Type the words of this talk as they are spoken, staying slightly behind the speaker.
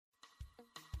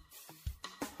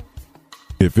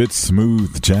If it's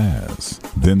smooth jazz,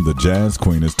 then the Jazz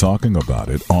Queen is talking about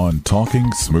it on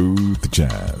Talking Smooth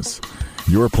Jazz,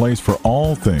 your place for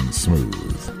all things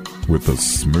smooth. With the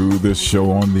smoothest show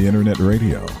on the internet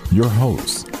radio, your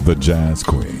host, the Jazz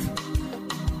Queen.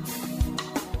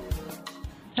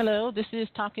 Hello, this is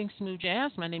Talking Smooth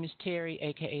Jazz. My name is Terry,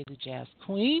 a.k.a. the Jazz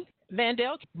Queen.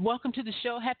 Vandell, welcome to the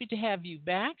show. Happy to have you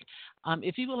back.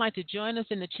 If you would like to join us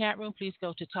in the chat room, please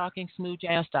go to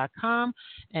talkingsmoothjazz.com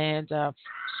and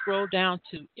scroll down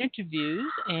to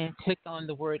interviews and click on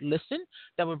the word listen.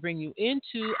 That will bring you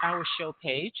into our show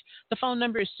page. The phone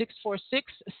number is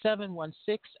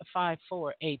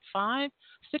 646-716-5485,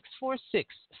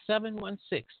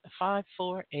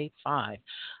 646-716-5485.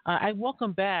 I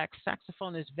welcome back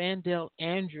saxophonist Vandell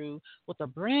Andrew with a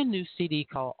brand new CD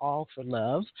called All for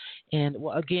Love. And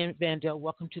well, again, Vandell,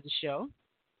 welcome to the show.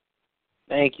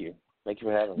 Thank you. Thank you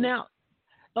for having me. Now,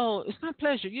 it's my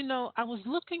pleasure. You know, I was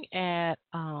looking at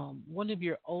one of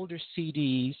your older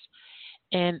CDs,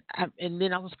 and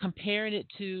then I was comparing it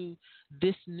to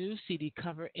this new CD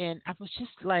cover, and I was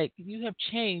just like, you have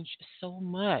changed so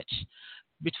much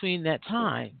between that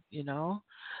time, you know.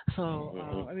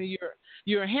 So, I mean,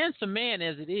 you're a handsome man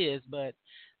as it is, but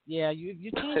yeah,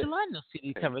 you changed a lot in those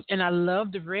CD covers, and I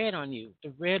love the red on you.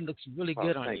 The red looks really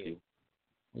good on you.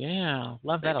 Yeah,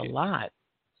 love that a lot.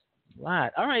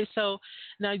 Right. All right. So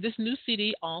now this new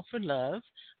CD, All for Love,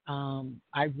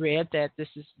 I read that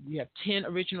you have 10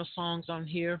 original songs on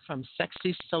here, from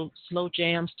sexy slow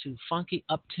jams to funky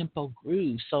up-tempo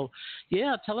grooves. So,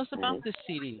 yeah, tell us about this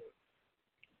CD.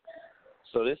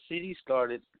 So this CD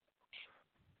started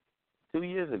 2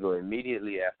 years ago,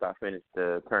 immediately after I finished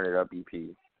the Turn It Up EP.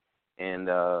 And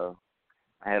I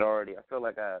felt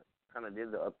like I kind of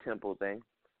did the up-tempo thing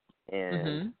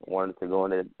and wanted to go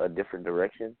in a different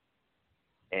direction.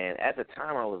 And at the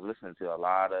time, I was listening to a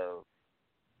lot of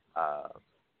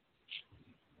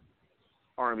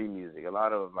R&B music, a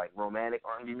lot of like romantic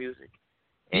R&B music,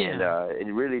 and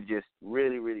it really just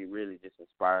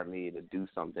inspired me to do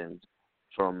something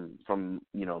from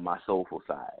my soulful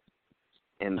side.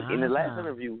 And in the last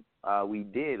interview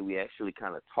we actually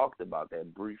kind of talked about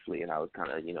that briefly, and I was kind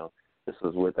of this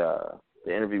was with the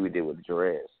interview we did with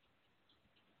Jerez.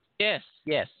 Yes.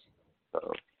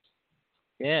 So.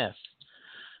 Yes.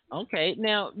 Okay.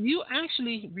 Now, you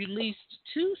actually released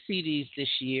 2 CDs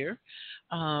this year.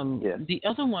 Yes. The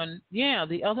other one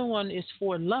is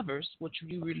For Lovers, which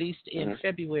you released in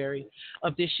February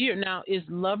of this year. Now, is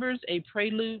Lovers a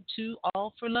prelude to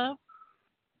All for Love?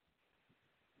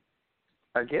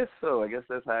 I guess so. I guess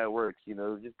that's how it works. It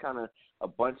was just kind of a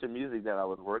bunch of music that I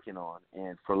was working on,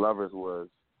 and For Lovers was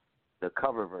the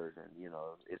cover version.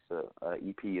 It's a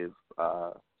EP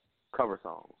of cover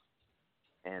songs.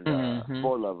 And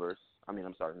For Lovers,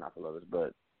 not For Lovers,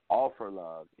 but All for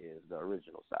Love is the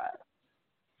original side.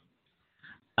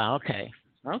 Okay.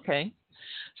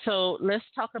 So let's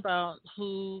talk about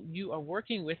who you are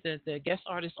working with, the guest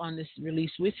artist on this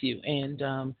release with you. And,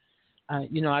 I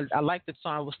like the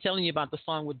song. I was telling you about the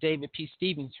song with David P.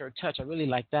 Stevens, Her Touch. I really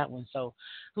like that one. So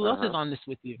who else is on this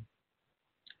with you?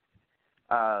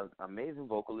 Amazing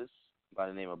vocalist by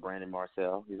the name of Brandon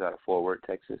Marcel. He's out of Fort Worth,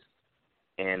 Texas.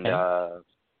 And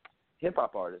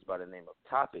hip-hop artist by the name of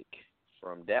Topic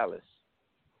from Dallas.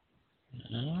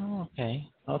 Oh,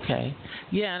 okay.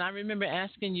 Yeah, and I remember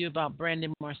asking you about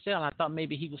Brandon Marcel. I thought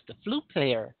maybe he was the flute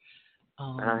player.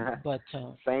 But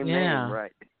same name,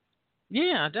 right?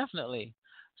 Yeah, definitely.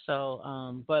 So,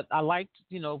 but I liked,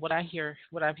 what I've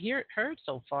heard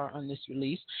so far on this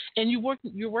release. And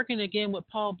you're working again with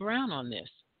Paul Brown on this.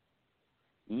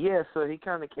 Yeah, so he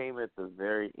kind of came at the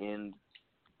very end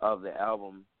of the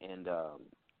album, and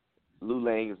Lou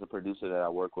Lang is the producer that I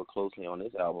work with closely on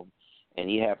this album, and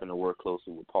he happened to work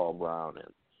closely with Paul Brown,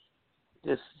 and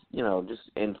just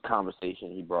in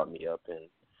conversation he brought me up, and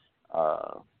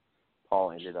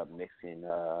Paul ended up mixing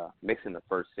the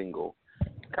first single,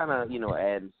 kind of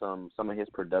adding some of his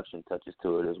production touches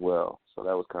to it as well. So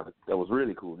that was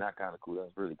really cool. Not kind of cool, that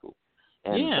was really cool.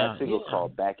 And that single's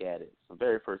called Back at It. It's the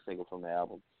very first single from the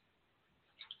album.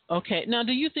 Okay. Now,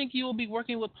 do you think you will be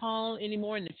working with Paul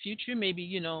anymore in the future? Maybe,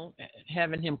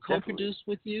 having him co-produce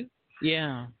with you?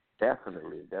 Yeah.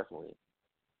 Definitely.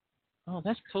 Oh,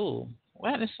 that's cool.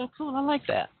 Wow, that's so cool. I like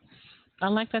that. I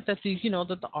like that that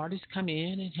the artists come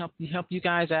in and help you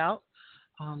guys out.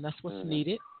 That's what's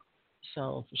needed.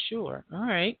 So, for sure. All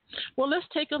right. Well, let's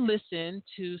take a listen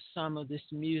to some of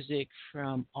this music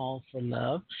from All for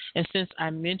Love. And since I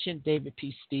mentioned David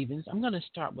P. Stevens, I'm going to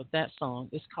start with that song.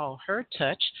 It's called Her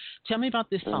Touch. Tell me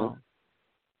about this song.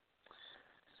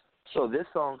 So this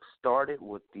song started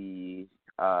with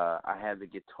I had the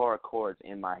guitar chords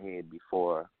in my head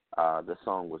before the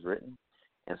song was written.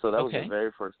 And so that was the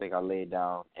very first thing I laid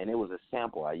down, and it was a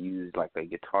sample. I used like a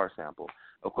guitar sample.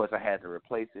 Of course, I had to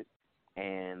replace it,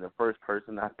 and the first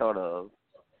person I thought of,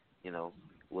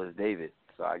 was David.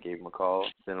 So I gave him a call,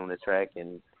 sent him the track,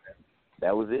 and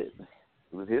that was it.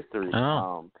 It was history.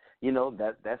 Oh.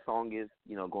 That song is,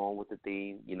 going with the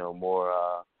theme,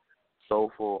 more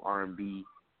soulful R&B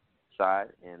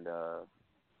side, and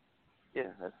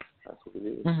that's what it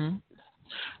is. Mm-hmm.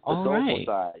 The soulful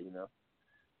side,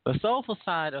 The soulful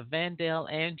side of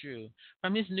Vandell Andrew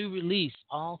from his new release,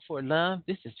 All for Love.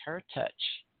 This is Her Touch.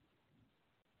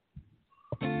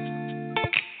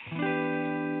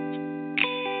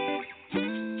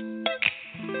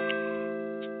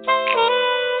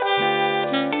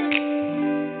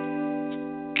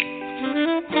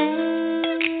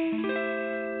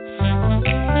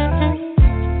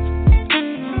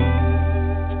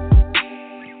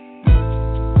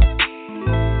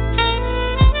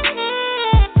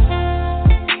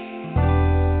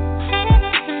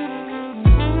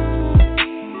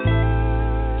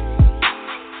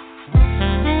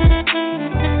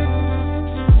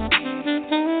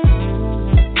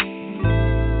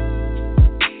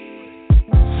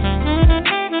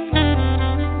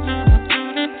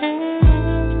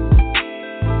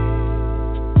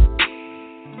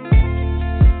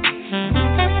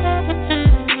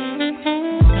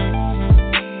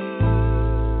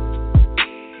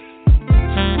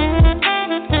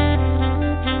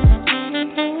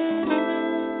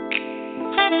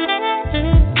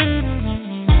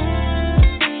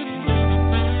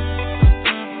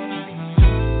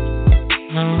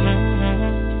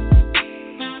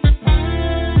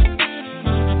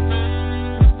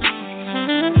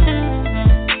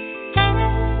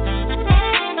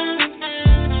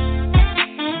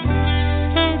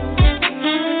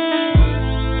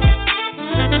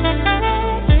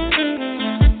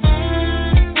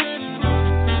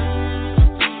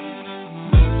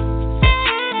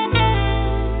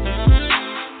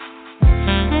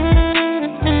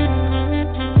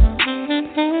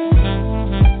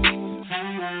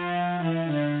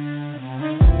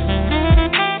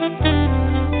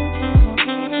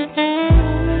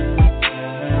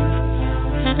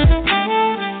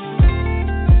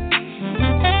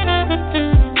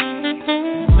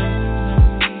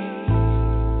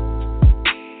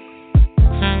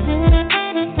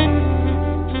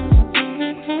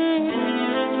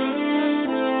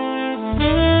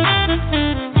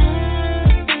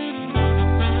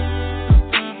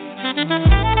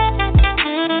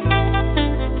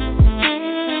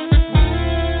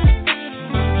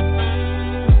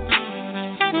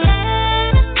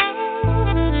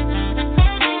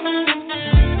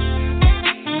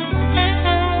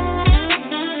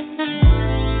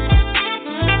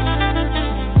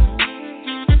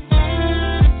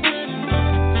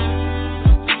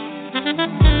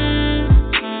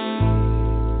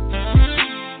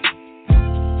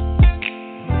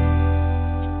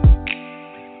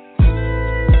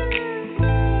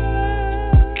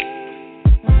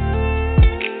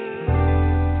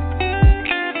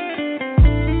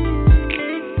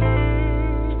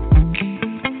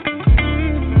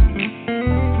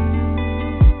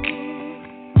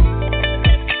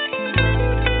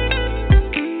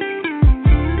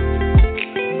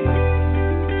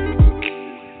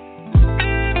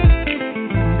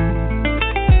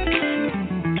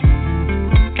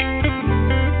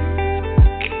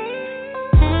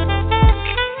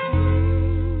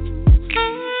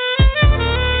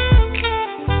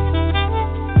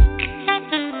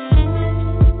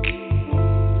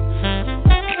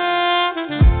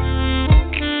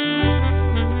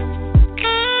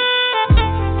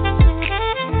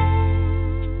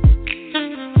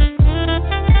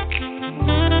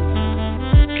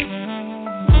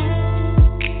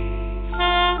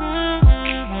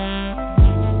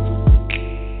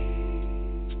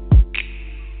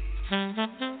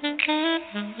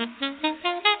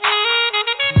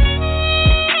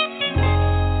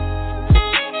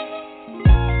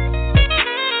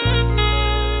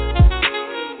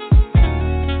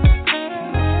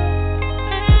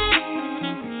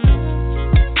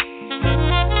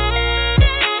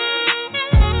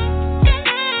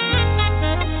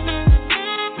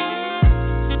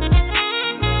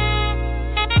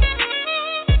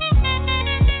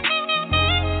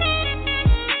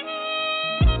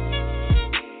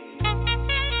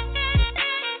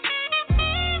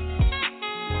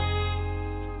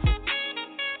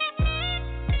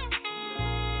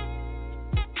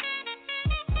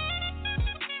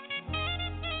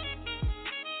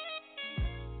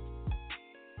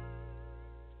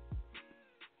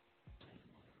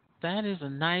 That is a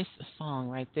nice song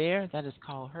right there. That is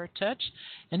called Her Touch,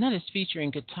 and that is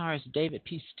featuring guitarist David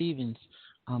P. Stevens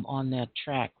on that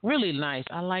track. Really nice.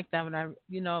 I like that one. As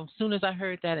soon as I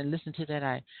heard that and listened to that,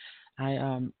 I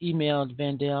emailed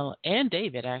Vandell and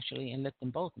David actually and let them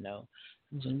both know.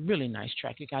 It was a really nice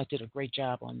track. You guys did a great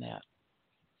job on that.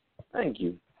 Thank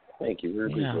you. Thank you.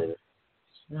 Really appreciate it.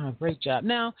 Oh, great job.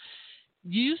 Now,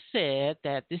 you said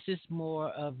that this is more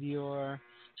of your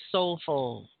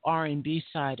soulful R&B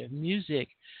side of music.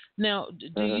 Now,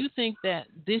 do you think that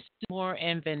this is more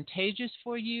advantageous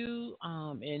for you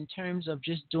in terms of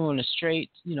just doing a straight,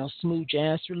 smooth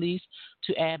jazz release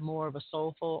to add more of a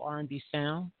soulful R&B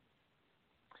sound?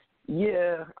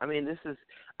 Yeah, I mean, this is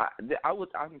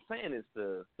I'm saying it's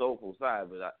the soulful side,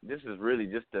 but this is really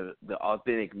just the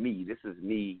authentic me. This is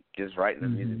me just writing the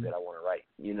music that I want to write,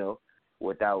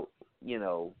 without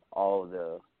all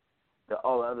the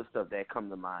other stuff that come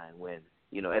to mind when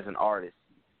as an artist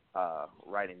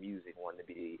writing music, wanting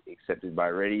to be accepted by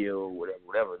radio or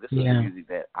whatever. This is the music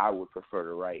that I would prefer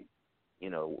to write,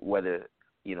 whether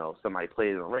somebody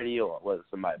plays it on radio or whether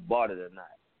somebody bought it or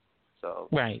not. So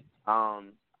right.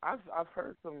 I've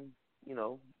heard some,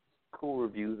 cool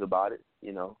reviews about it,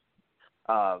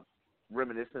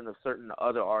 reminiscent of certain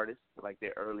other artists, like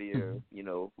their earlier,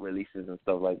 releases and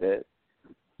stuff like that.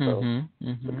 So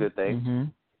it's a good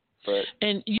thing. But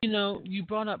you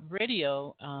brought up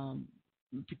radio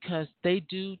because they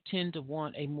do tend to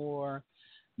want a more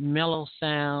mellow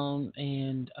sound,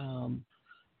 and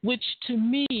which to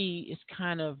me is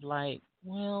kind of like,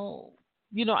 well,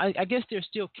 I guess they're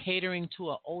still catering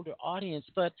to an older audience,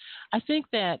 but I think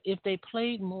that if they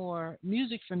played more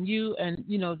music from you and,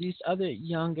 these other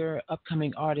younger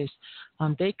upcoming artists,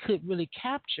 they could really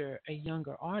capture a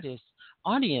younger audience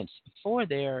for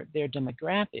their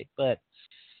demographic. But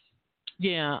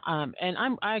yeah, and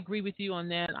I agree with you on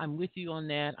that. I'm with you on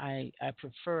that. I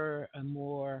prefer a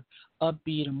more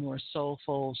upbeat, a more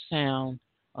soulful sound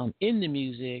in the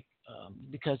music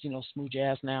because, smooth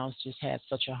jazz now has just had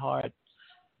such a hard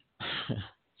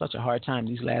time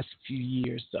these last few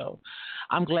years. So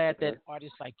I'm glad that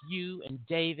artists like you and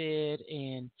David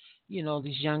and,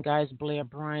 these young guys, Blair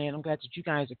Bryant, I'm glad that you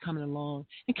guys are coming along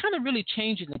and kind of really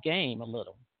changing the game a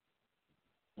little.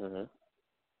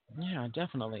 Yeah,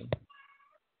 definitely.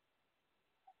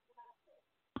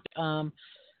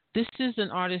 This is an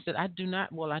artist that I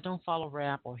don't follow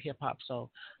rap or hip hop, so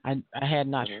I had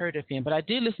not heard of him, but I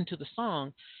did listen to the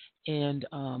song. And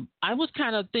I was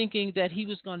kind of thinking that he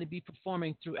was going to be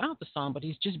performing throughout the song, but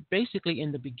he's just basically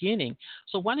in the beginning.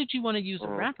 So why did you want to use a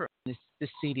rapper on this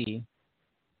CD?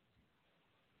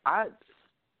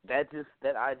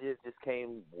 That idea just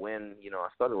came when I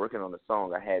started working on the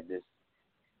song. I had this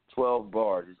 12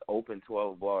 bars, this open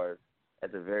 12 bars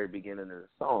at the very beginning of the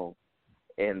song,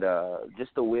 and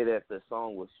just the way that the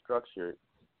song was structured,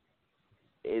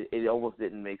 it almost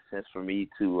didn't make sense for me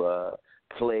to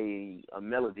play a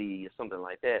melody or something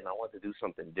like that, and I wanted to do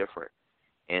something different.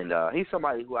 And he's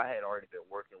somebody who I had already been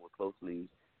working with closely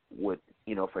with,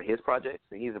 for his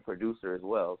projects, and he's a producer as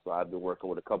well, so I've been working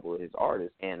with a couple of his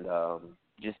artists, and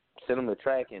just sent him the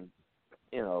track and,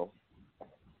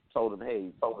 told him,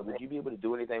 hey, would you be able to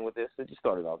do anything with this? So just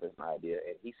started off as an idea,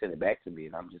 and he sent it back to me,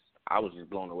 and I was just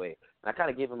blown away. And I kind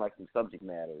of gave him like some subject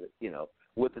matter,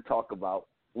 what to talk about,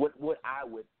 what I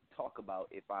would talk about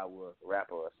if I were a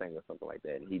rapper or a singer or something like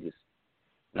that, and he just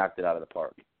knocked it out of the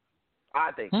park,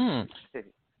 I think.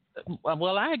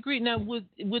 Well, I agree. Now,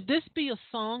 would this be a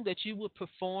song that you would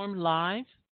perform live?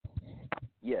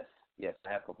 Yes,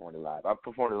 I have performed it live. I've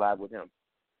performed it live with him.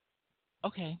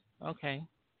 Okay.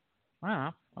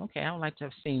 Wow. Okay, I would like to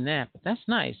have seen that, but that's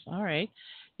nice. All right.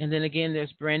 And then again,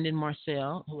 there's Brandon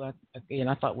Marcel, who I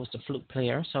thought was the flute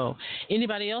player. So,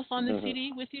 anybody else on the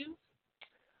CD with you?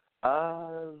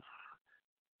 Well,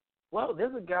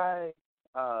 there's a guy,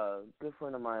 good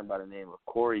friend of mine by the name of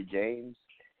Corey James.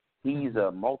 He's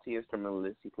a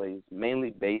multi-instrumentalist. He plays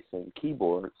mainly bass and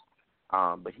keyboards,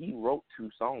 but he wrote 2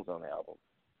 songs on the album.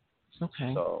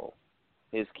 Okay. So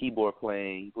his keyboard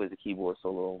playing, he plays the keyboard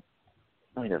solo.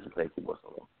 No, he doesn't play keyboard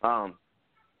solo.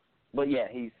 But yeah,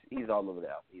 he's all over the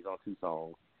album. He's on 2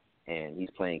 songs, and he's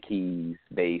playing keys,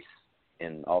 bass,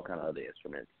 and all kind of other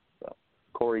instruments. So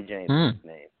Corey James is his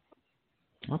name.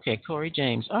 Okay, Corey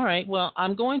James. All right. Well,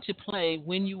 I'm going to play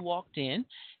 "When You Walked In,"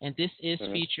 and this is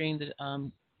featuring the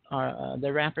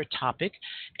rapper Topic.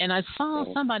 And I saw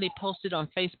somebody posted on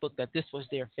Facebook that this was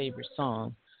their favorite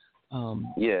song. From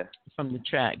the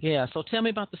track. Yeah. So tell me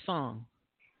about the song.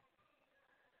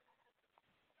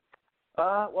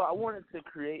 Well, I wanted to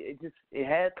create it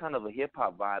had kind of a hip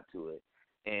hop vibe to it,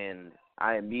 and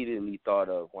I immediately thought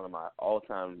of one of my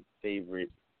all-time favorite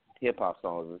hip hop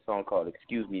songs. There's a song called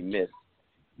 "Excuse Me, Miss"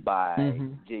 by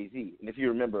Jay-Z. And if you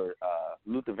remember,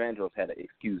 Luther Vandross had an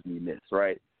 "Excuse Me, Miss,"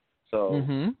 right? So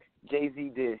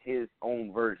Jay-Z did his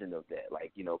own version of that,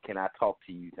 like, you know, "Can I talk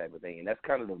to you" type of thing. And that's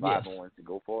kind of the vibe I wanted to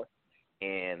go for.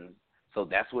 And so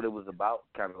that's what it was about,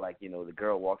 kind of like, you know, the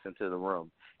girl walks into the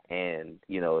room and,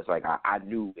 you know, it's like I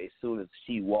knew as soon as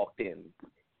she walked in,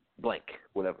 blank,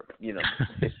 whatever, you know.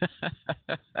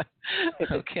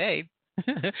 Okay.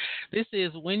 This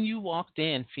is When You Walked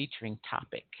In featuring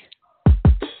Topic.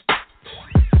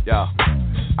 Yeah.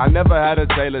 I never had a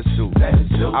tailor suit.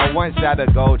 I once had a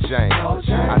gold chain.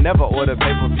 I never ordered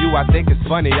pay-per-view. I think it's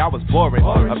funny, I was boring.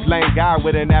 A plain guy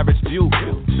with an average view.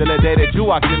 Still a day that you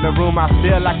walked in the room, I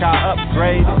feel like I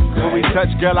upgrade. When we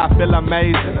touch, girl, I feel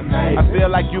amazing. I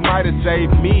feel like you might have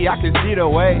saved me. I can see the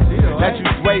way that you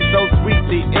sway so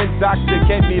sweetly.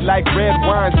 Intoxicate me like red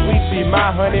wine, sweet tea.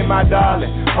 My honey, my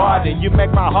darling. Pardon, you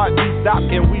make my heart beat stop.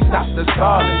 Can we stop the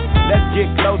stalling? Let's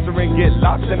get closer and get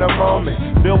lost in a moment.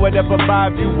 Feel whatever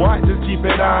vibe you want, just keep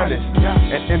it honest.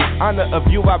 And in honor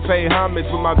of you, I pay homage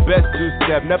with my best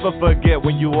two-step. Never forget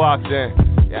when you walked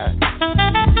in. Yeah.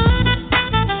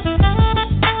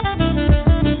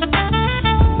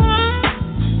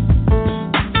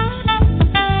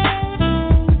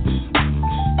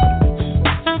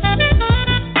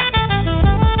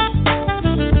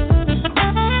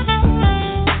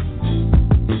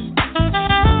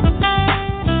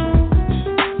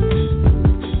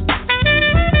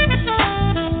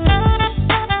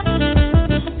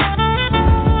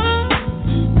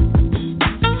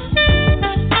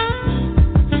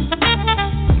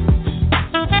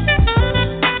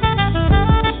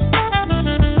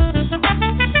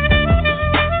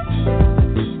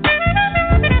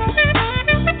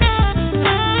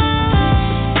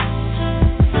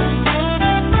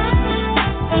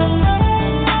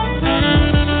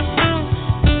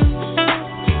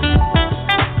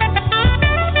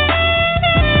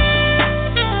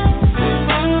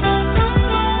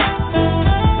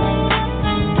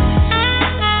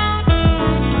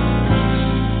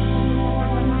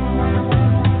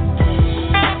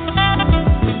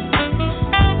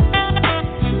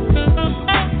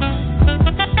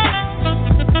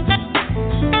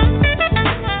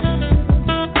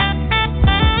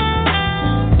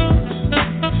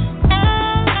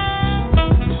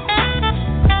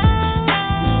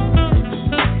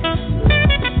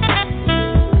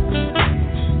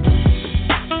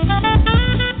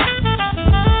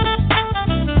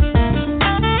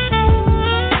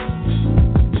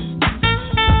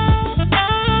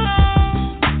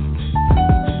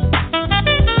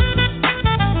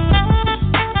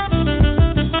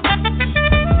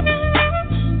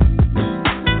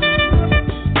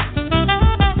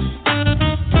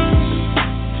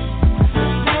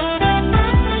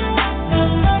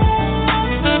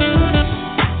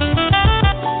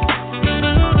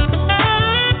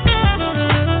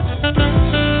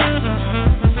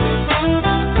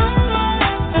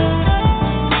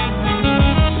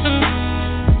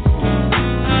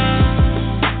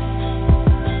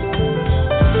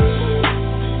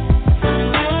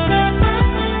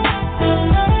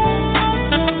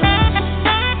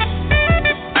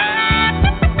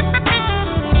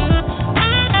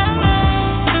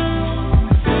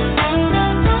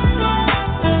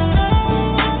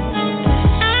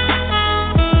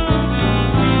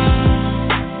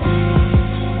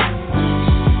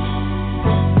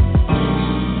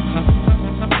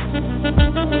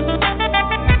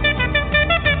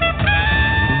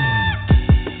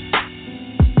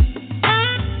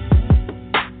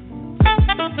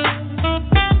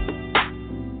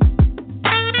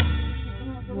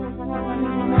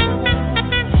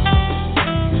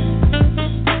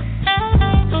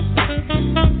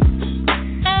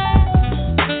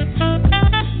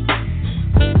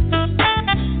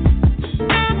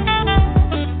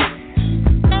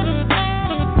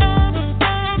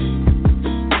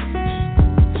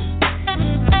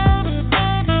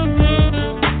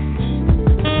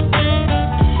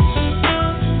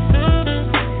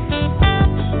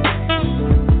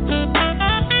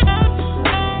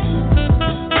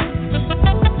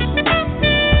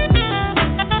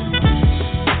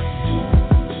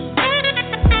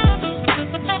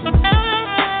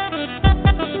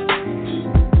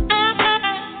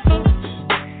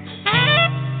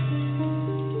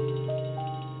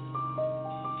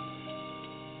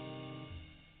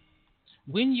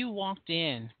 When You Walked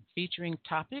In, featuring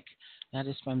Topic. That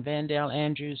is from Vandell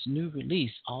Andrews' new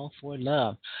release, All for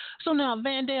Love. So now,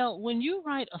 Vandell, when you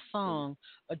write a song,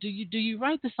 do you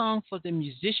write the song for the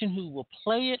musician who will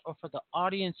play it or for the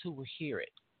audience who will hear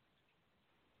it?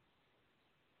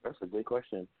 That's a good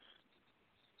question.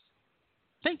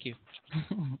 Thank you.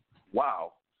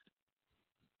 Wow.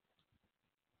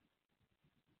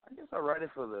 I guess I write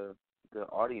it for the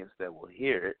audience that will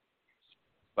hear it,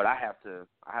 but I have to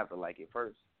like it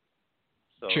first.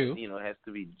 So True. it has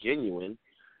to be genuine,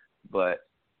 but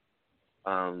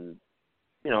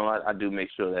I do make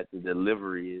sure that the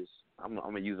delivery is. I'm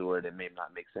gonna use a word that may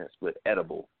not make sense, but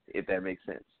edible, if that makes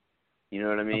sense. You know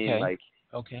what I mean? Okay. Like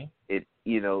Okay. it,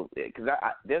 because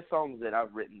there's songs that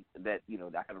I've written that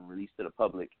that I haven't released to the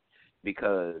public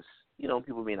because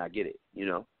people may not get it.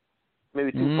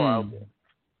 Maybe too far out there.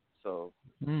 So,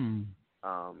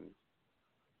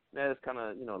 that's kind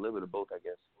of a little bit of both, I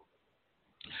guess.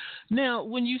 Now,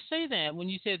 when you say that, when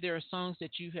you said there are songs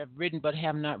that you have written but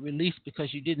have not released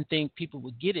because you didn't think people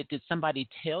would get it, did somebody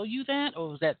tell you that, or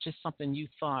was that just something you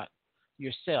thought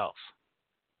yourself?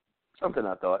 Something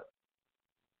I thought.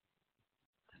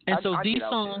 And so I these get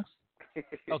out songs, there.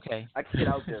 okay. I get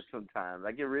out there sometimes.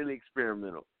 I get really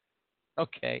experimental.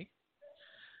 Okay.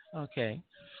 Okay.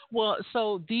 Well,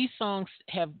 so these songs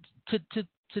have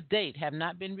to date have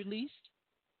not been released?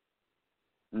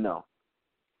 No.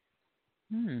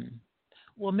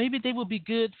 Well, maybe they will be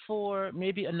good for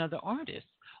maybe another artist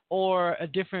or a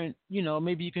different,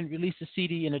 maybe you can release a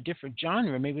CD in a different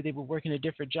genre. Maybe they will work in a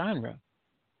different genre.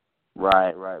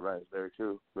 Right. Very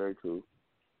true. Very true.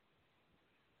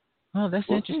 Oh, that's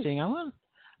We'll interesting. see.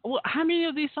 Well, how many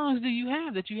of these songs do you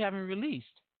have that you haven't released?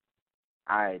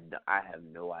 I have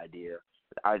no idea.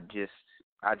 I just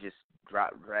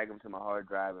drag them to my hard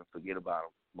drive and forget about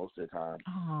them most of the time.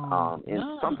 And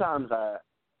No. sometimes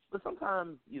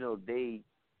they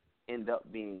end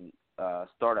up being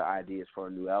starter ideas for a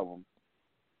new album,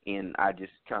 and I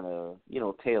just kind of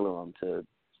tailor them to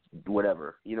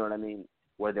whatever, you know what I mean,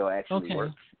 where they'll actually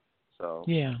work. So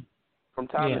yeah, from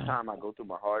time to time I go through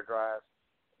my hard drive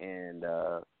and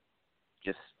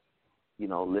just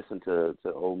listen to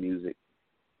old music,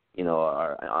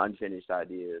 or unfinished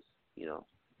ideas,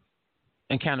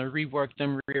 and kind of rework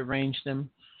them, rearrange them,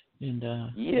 and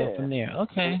go from there.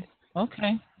 Okay.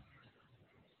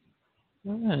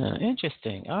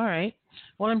 Interesting. All right.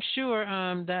 Well, I'm sure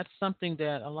that's something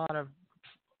that a lot of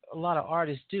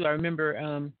artists do. I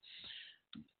remember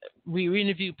we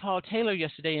interviewed Paul Taylor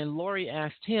yesterday, and Lori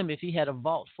asked him if he had a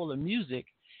vault full of music,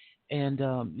 and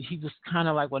he was kind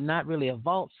of like, well, not really a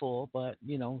vault full, but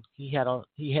he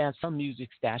had some music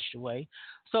stashed away.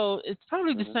 So it's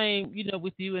probably the same,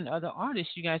 with you and other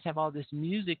artists. You guys have all this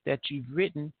music that you've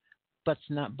written, but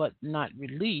not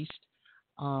released.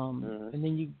 And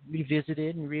then you revisit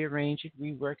it and rearrange it,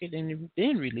 rework it, and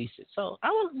then release it. So I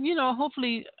will,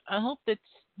 hopefully, I hope that,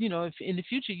 if in the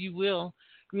future you will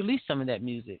release some of that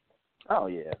music. Oh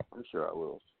yeah, I'm sure I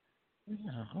will.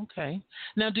 Yeah, okay.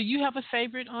 Now, do you have a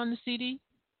favorite on the CD?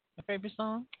 A favorite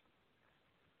song?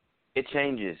 It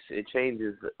changes. It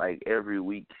changes like every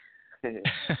week. In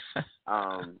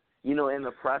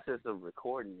the process of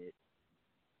recording it,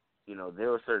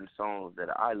 there were certain songs that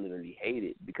I literally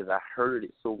hated because I heard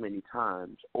it so many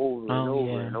times over and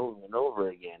over and over and over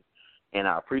again. And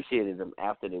I appreciated them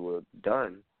after they were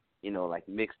done, like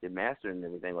mixed and mastered and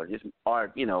everything,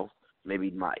 or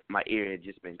maybe my ear had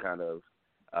just been kind of,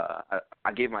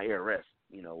 I gave my ear a rest,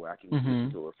 where I can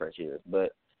listen to a fresh ear.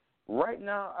 But right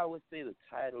now, I would say the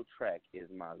title track is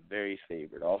my very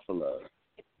favorite, All for Love.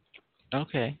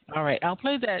 Okay. All right. I'll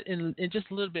play that in just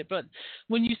a little bit. But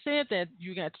when you said that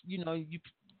you got,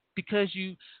 because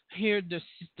you hear the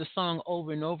song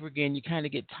over and over again, you kind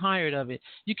of get tired of it.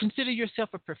 You consider yourself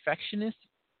a perfectionist?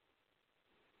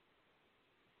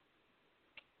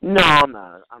 No, I'm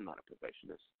not. I'm not a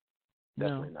perfectionist.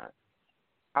 Definitely not.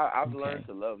 I've learned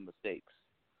to love mistakes.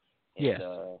 And,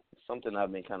 something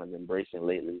I've been kind of embracing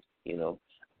lately,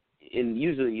 And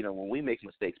usually, when we make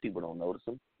mistakes, people don't notice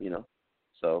them,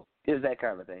 So it's that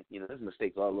kind of thing. There's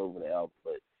mistakes all over the album,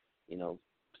 but,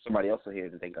 somebody else will hear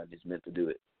it and think I just meant to do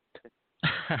it.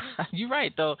 You're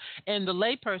right, though. And the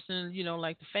layperson,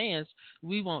 like the fans,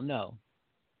 we won't know.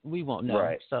 We won't know.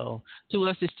 Right. So to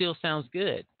us, it still sounds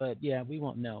good. But, yeah, we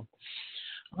won't know.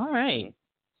 All right.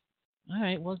 All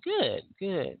right. Well,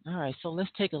 good. All right. So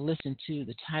let's take a listen to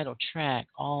the title track,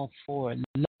 All for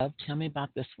Love. Tell me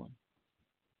about this one.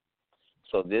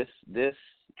 So this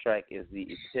track is the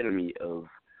epitome of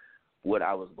what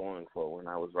I was going for when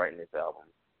I was writing this album.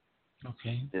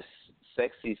 Okay. This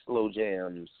sexy, slow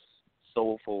jams,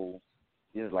 soulful.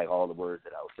 This is like all the words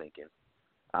that I was thinking.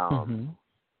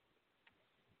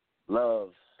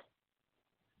 Love,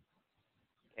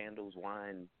 candles,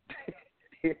 wine.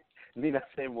 Need I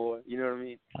say more? You know what I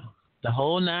mean? The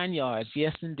whole 9 yards.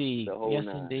 Yes, indeed. The whole yes,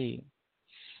 nine. Indeed.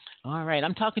 All right.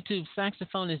 I'm talking to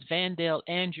saxophonist Vandell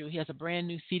Andrew. He has a brand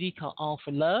new CD called All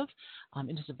for Love.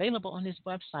 And it's available on his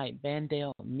website,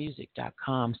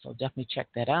 vandellmusic.com. So definitely check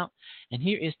that out. And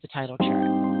here is the title track.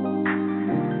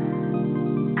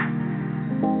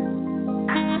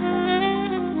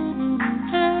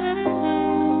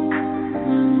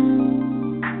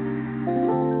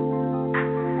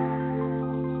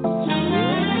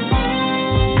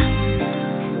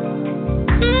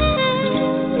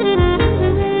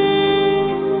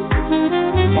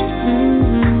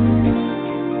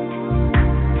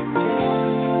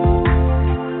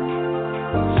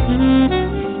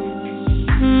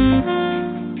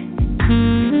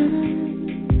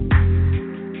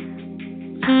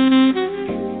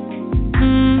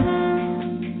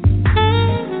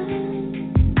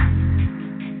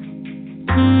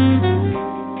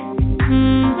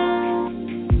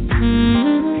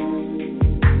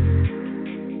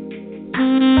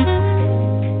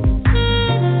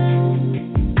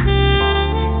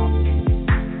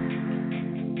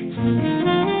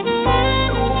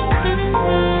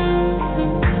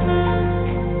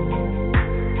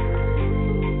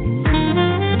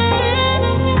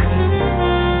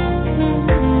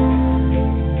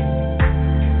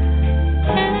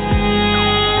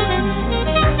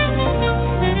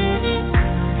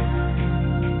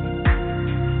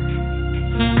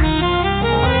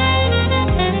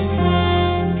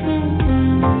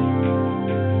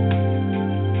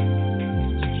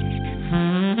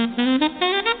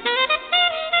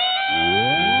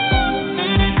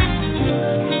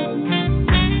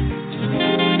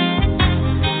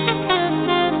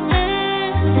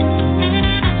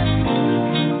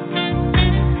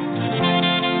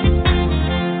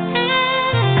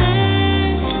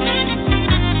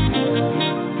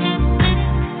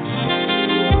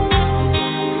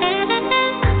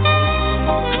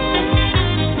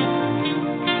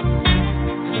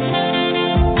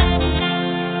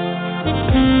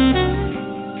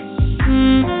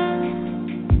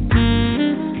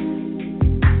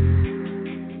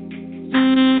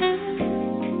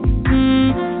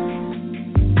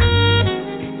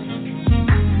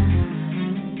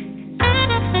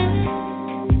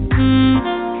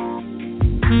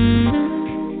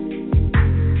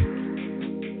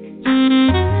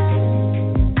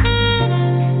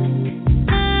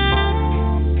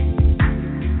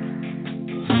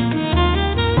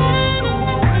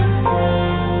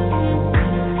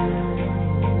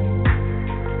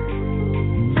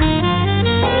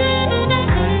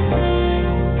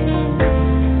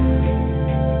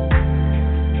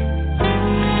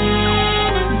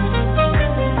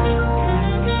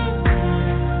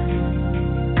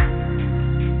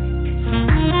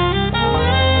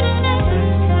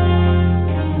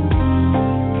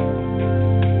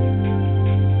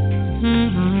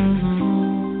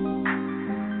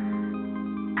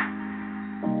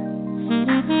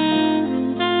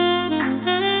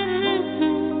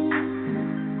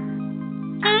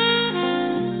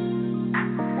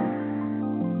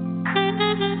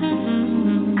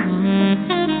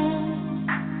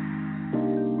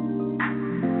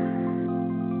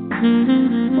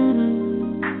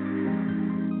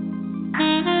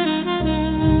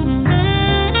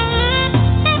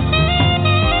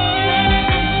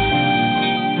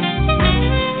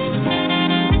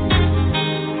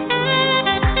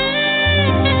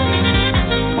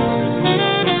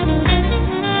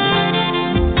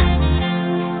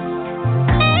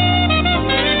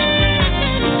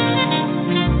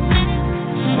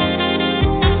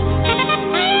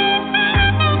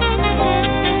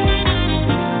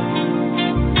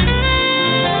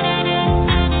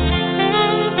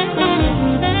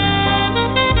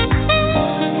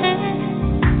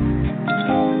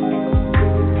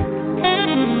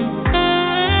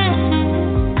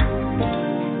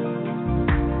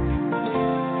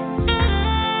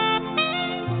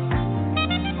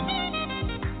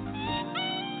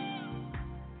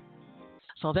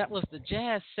 So that was the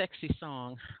jazz sexy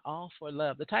song, All for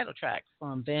Love, the title track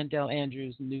from Vandell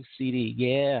Andrews' new CD.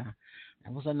 Yeah,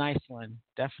 that was a nice one.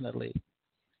 Definitely.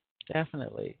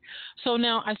 Definitely. So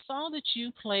now I saw that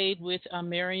you played with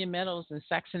Marion Meadows in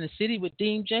Sax in the City with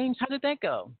Dean James. How did that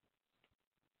go?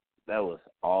 That was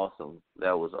awesome.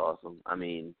 That was awesome. I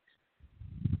mean,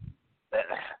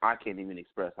 I can't even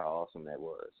express how awesome that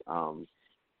was.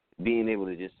 Being able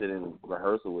to just sit in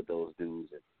rehearsal with those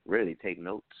dudes and really take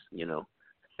notes,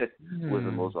 was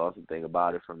the most awesome thing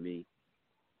about it for me.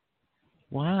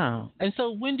 Wow. And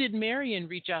so when did Marion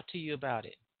reach out to you about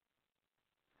it?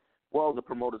 Well, the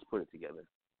promoters put it together.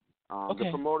 Okay.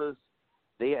 The promoters,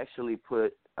 they actually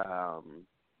put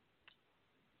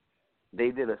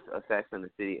they did a Sax in the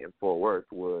City in Fort Worth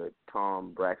with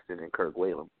Tom Braxton and Kirk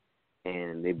Whalum,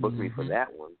 and they booked me for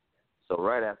that one. So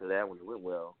right after that, when it went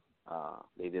well,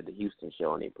 they did the Houston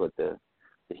show, and they put the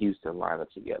Houston lineup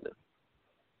together.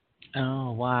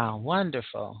 Oh, wow.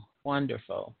 Wonderful.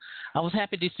 Wonderful. I was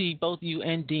happy to see both you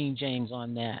and Dean James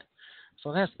on that.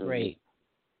 So that's great.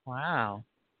 Wow.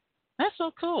 That's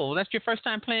so cool. That's your first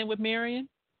time playing with Marion?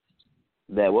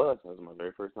 That was my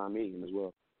very first time meeting him as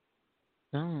well.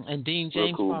 Oh, and Dean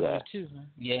James cool probably guy. too. Huh?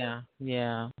 Yeah,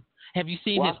 yeah. Have you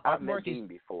seen his I've artwork? met Dean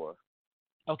before.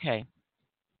 Okay.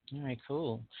 All right,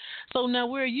 cool. So now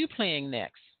where are you playing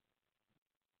next?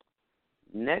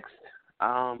 Next,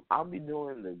 I'll be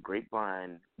doing the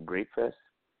Grapevine Grape Fest.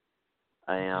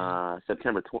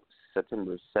 September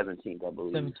 17th, I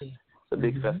believe. 17th. It's a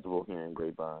big festival here in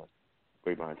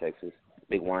Grapevine, Texas.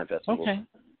 Big wine festival.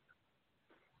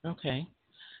 Okay.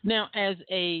 Now, as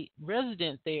a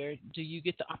resident there, do you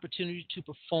get the opportunity to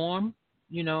perform,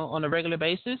 on a regular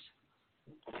basis?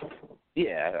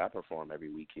 Yeah, I perform every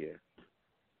week here.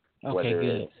 Okay, Whether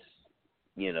good. it's,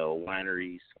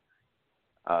 wineries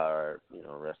or,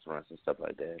 restaurants and stuff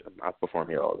like that. I perform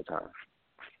here all the time.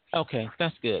 Okay,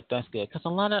 that's good. That's good. Because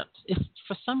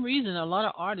for some reason, a lot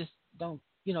of artists don't,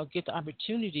 get the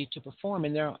opportunity to perform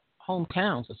in their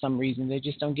hometowns for some reason. They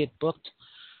just don't get booked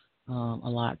a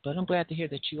lot. But I'm glad to hear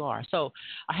that you are. So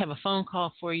I have a phone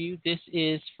call for you. This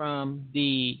is from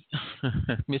the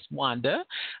Miss Wanda,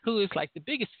 who is like the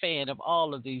biggest fan of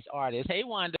all of these artists. Hey,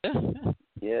 Wanda.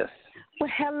 Yes. Well,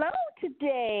 hello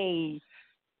today.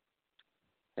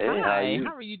 Hey, hi.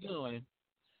 How are you doing?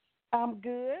 I'm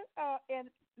good. And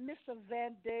Mr.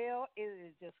 Vandell, it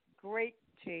is just great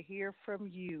to hear from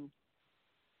you.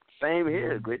 Same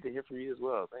here. Great to hear from you as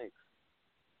well. Thanks.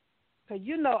 Because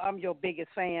I'm your biggest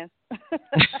fan.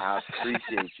 I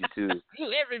appreciate you, too.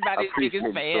 You everybody's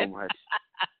biggest fan. So much.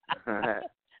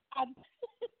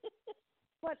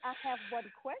 But I have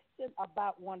one question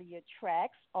about one of your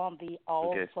tracks on the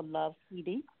All for Love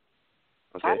CD.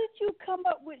 Okay. How did you come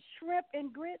up with Shrimp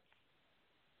and Grits?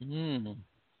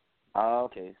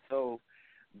 Okay, so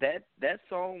that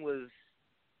song was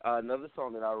another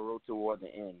song that I wrote toward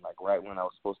the end, like right when I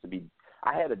was supposed to be.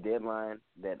 I had a deadline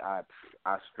that I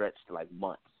stretched like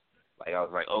months. Like I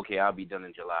was like, okay, I'll be done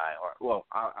in July,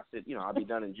 I said, I'll be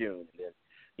done in June, and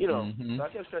then, so I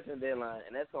kept stretching the deadline,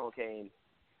 and that song came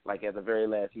like at the very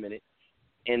last minute,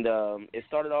 and it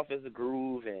started off as a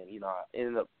groove, and I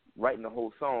ended up writing the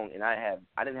whole song, and I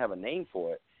didn't have a name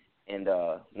for it, and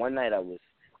one night I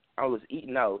was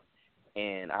eating out,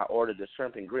 and I ordered the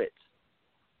shrimp and grits,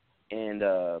 and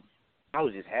I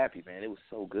was just happy, man. It was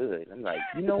so good. I'm like,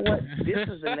 you know what? This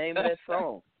is the name of that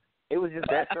song. It was just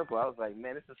that simple. I was like,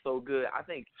 man, this is so good. I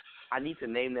think I need to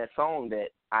name that song that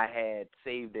I had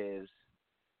saved as,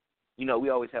 we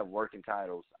always have working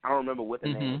titles. I don't remember what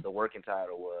the name of the working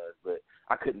title was, but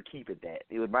I couldn't keep it that.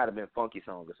 It might have been Funky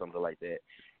Song or something like that.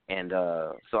 And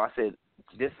so I said,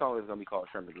 this song is going to be called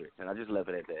Shrimp and Grits, and I just left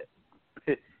it at that.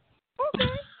 Okay.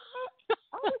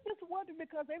 I was just wondering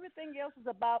because everything else is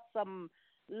about some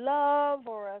love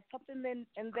or something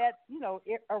in that,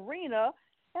 arena.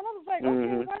 And I was like,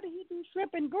 okay, why did he do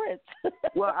Shrimp and Grits?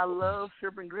 Well, I love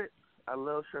Shrimp and Grits.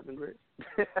 Well,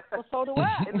 so do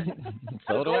I.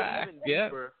 So do I. Yeah.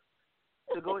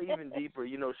 To go even deeper,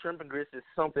 Shrimp and Grits is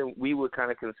something we would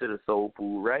kind of consider soul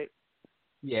food, right?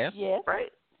 Yes. Yes.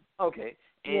 Right? Okay.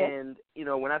 And,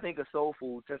 when I think of soul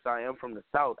food, since I am from the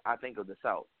South, I think of the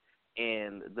South.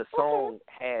 And the song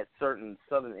had certain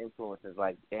Southern influences,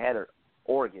 like it had an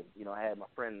organ. I had my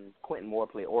friend Quentin Moore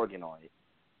play organ on it.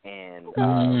 And,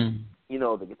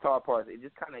 the guitar parts, it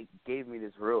just kind of gave me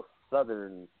this real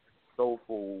Southern,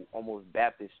 soulful, almost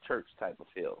Baptist church type of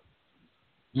feel.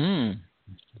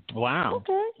 Wow.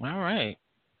 Okay. All right.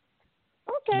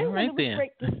 Okay. All right, it was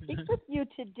great to speak with you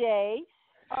today.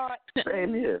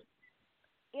 Same here.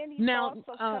 Any now, thoughts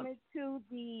of coming to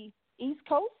the East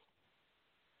Coast?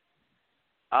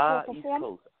 East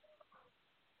Coast.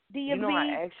 DMV?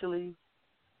 I actually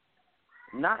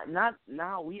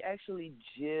we actually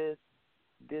just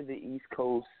did the East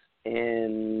Coast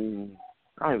in,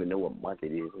 I don't even know what month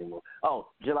it is anymore. Oh,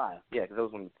 July. Yeah, because that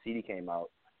was when the CD came out.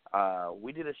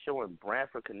 We did a show in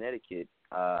Branford, Connecticut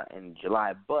in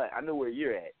July, but I know where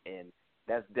you're at, and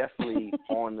that's definitely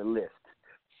on the list.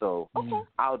 So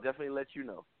I'll definitely let you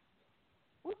know.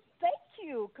 Well, thank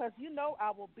you, because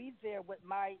I will be there with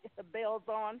my bells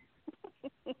on.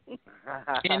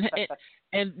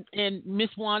 and Miss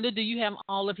Wanda, do you have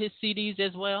all of his CDs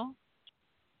as well?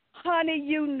 Honey, I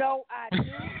do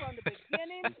from the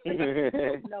beginning.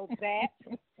 You know that.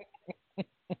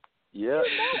 Yep,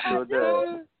 I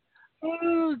do.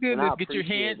 Oh, goodness. Get your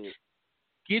hand.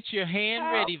 Get your hand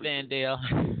ready, Vandell.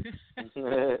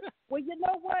 Well, you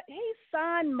know what? He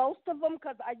signed most of them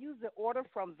because I used the order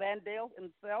from Vandell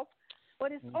himself.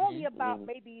 But it's only about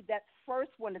maybe that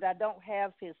first one that I don't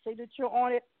have his signature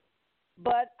on it.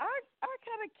 But I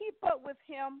kind of keep up with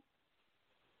him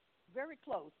very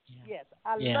close. Yeah. Yes,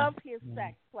 I love his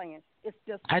sax playing. It's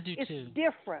just I do it's too.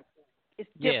 different. It's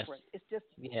different. Yes. It's just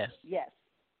yes.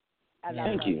 I love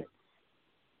Thank you. it.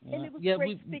 And it was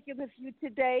great speaking with you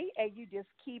today, and you just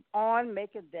keep on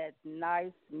making that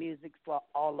nice music for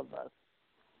all of us.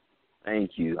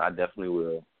 Thank you. I definitely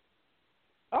will.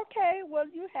 Okay, well,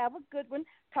 you have a good one.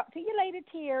 Talk to you later,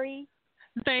 Terry.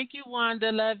 Thank you,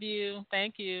 Wanda. Love you.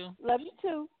 Thank you. Love you,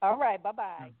 too. All right,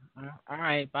 bye-bye. All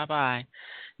right, bye-bye.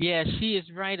 Yeah, she is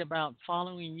right about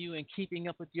following you and keeping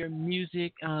up with your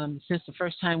music. Since the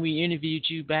first time we interviewed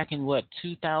you back in,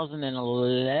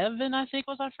 2011, I think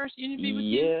was our first interview with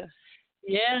you?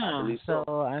 Yeah.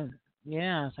 So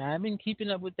I've been keeping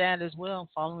up with that as well,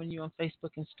 following you on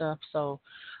Facebook and stuff. So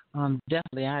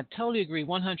definitely, I totally agree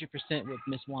 100% with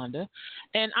Miss Wanda.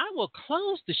 And I will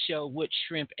close the show with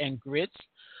Shrimp and Grits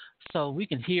so we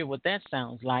can hear what that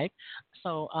sounds like.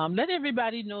 So let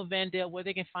everybody know, Vandell, where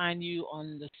they can find you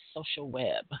on the social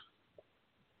web.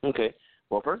 Okay.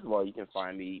 Well, first of all, you can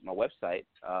find my website,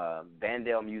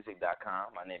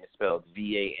 vandellmusic.com. My name is spelled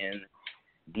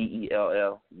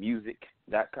VANDELL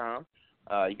music.com.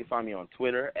 You can find me on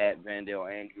Twitter at Vandell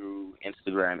Andrew,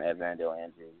 Instagram at Vandell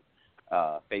Andrew,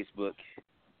 Facebook,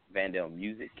 Vandell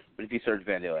Music. But if you search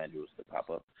Vandell Andrew, it'll pop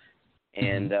up.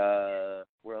 And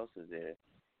where else is there?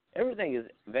 Everything is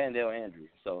Vandell Andrew.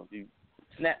 So if you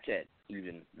Snapchat,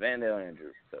 even Vandell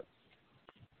Andrew. So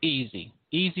easy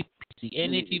peasy.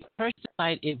 And if you purchase the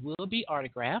site, it will be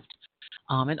autographed.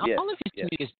 And all of his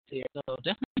music is there. So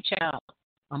definitely check out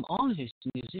all of his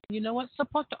music. You know what?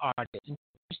 Support the artists and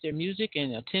purchase their music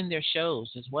and attend their shows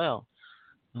as well.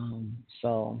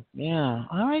 So yeah.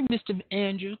 All right, Mr.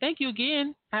 Andrew. Thank you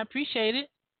again. I appreciate it.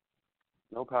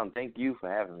 No problem. Thank you for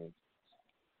having me.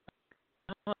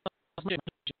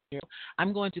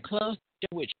 I'm going to close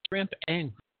with Shrimp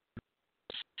and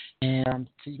so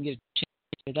you can get a chance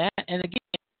for that. And again,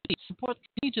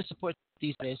 continue to support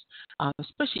these artists,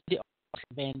 especially the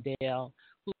Vandell,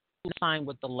 who signed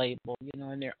with the label,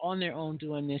 and they're on their own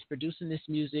doing this, producing this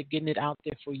music, getting it out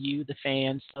there for you, the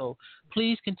fans. So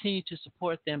please continue to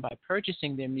support them by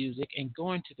purchasing their music and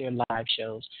going to their live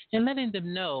shows and letting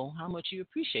them know how much you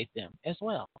appreciate them as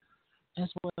well.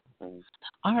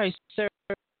 All right, sir.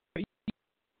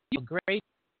 You have a great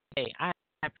day. I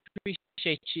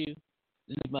appreciate you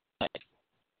much.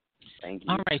 Thank you.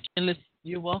 All right,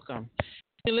 you're welcome.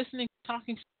 You're listening to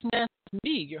Talking Smooth with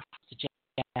me, your host,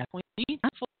 Jazz Queen. I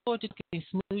look forward to getting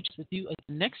smooth with you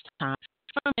again next time.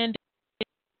 And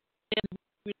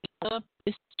we love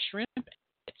this shrimp.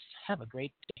 Have a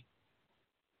great day.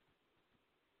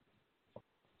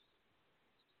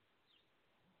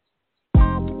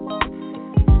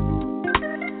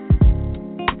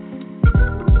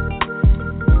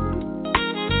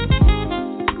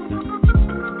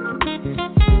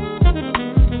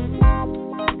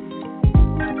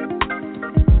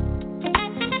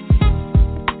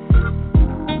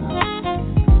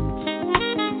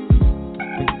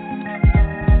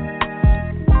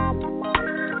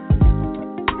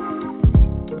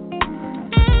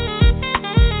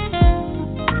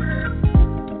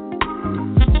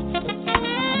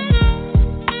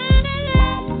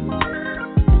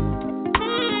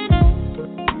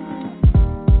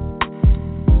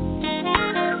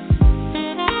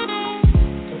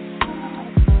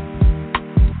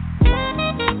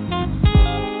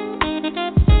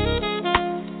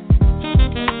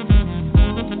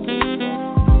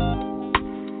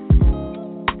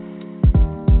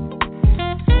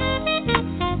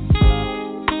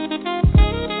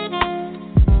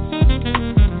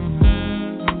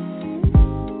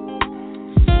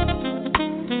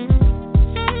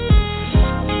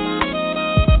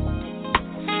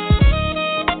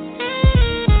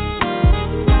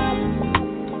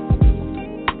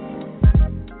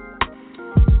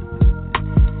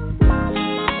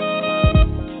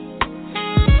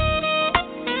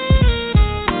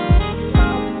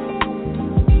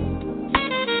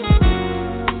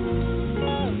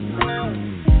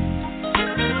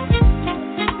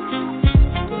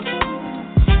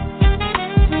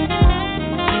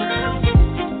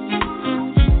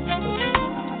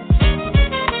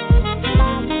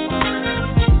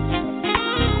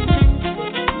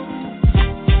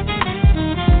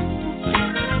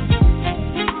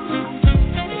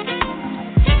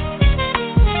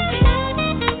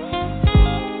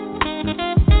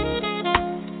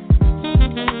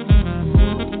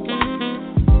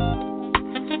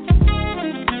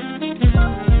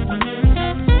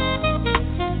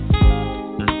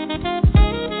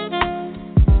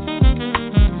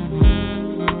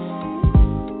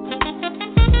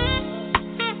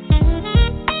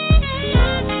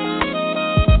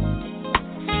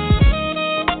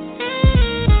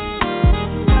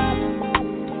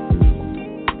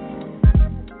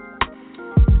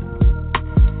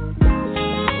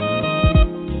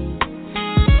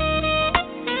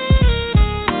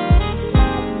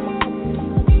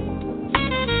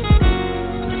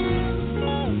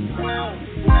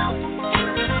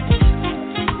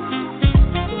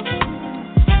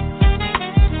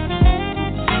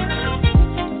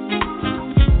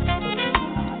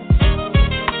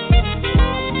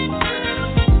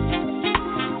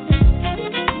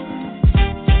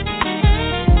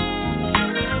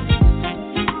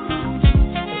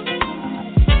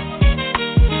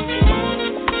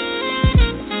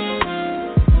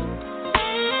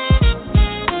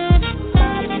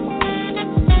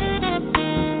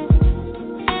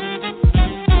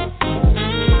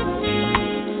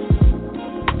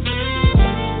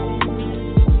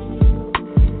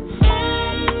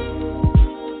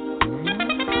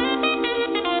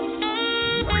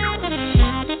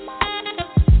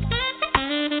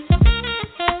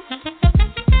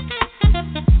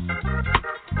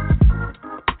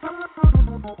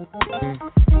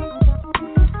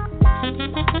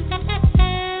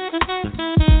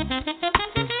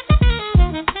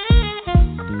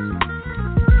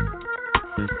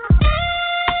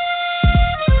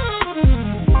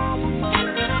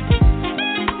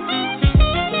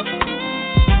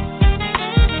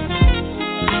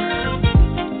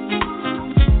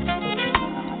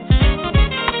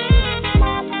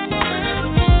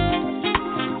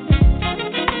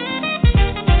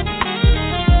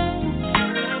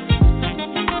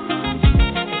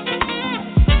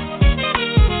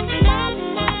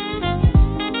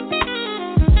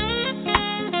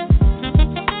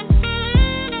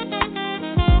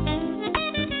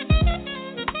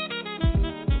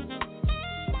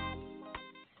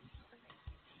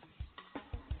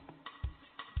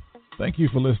 Thank you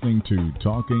for listening to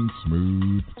Talking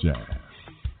Smooth Jazz.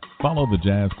 Follow the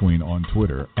Jazz Queen on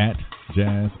Twitter at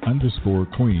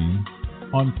Jazz_Queen,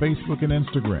 on Facebook and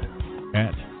Instagram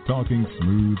at Talking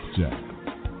Smooth Jazz,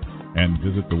 and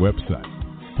visit the website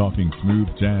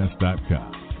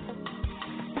TalkingSmoothJazz.com.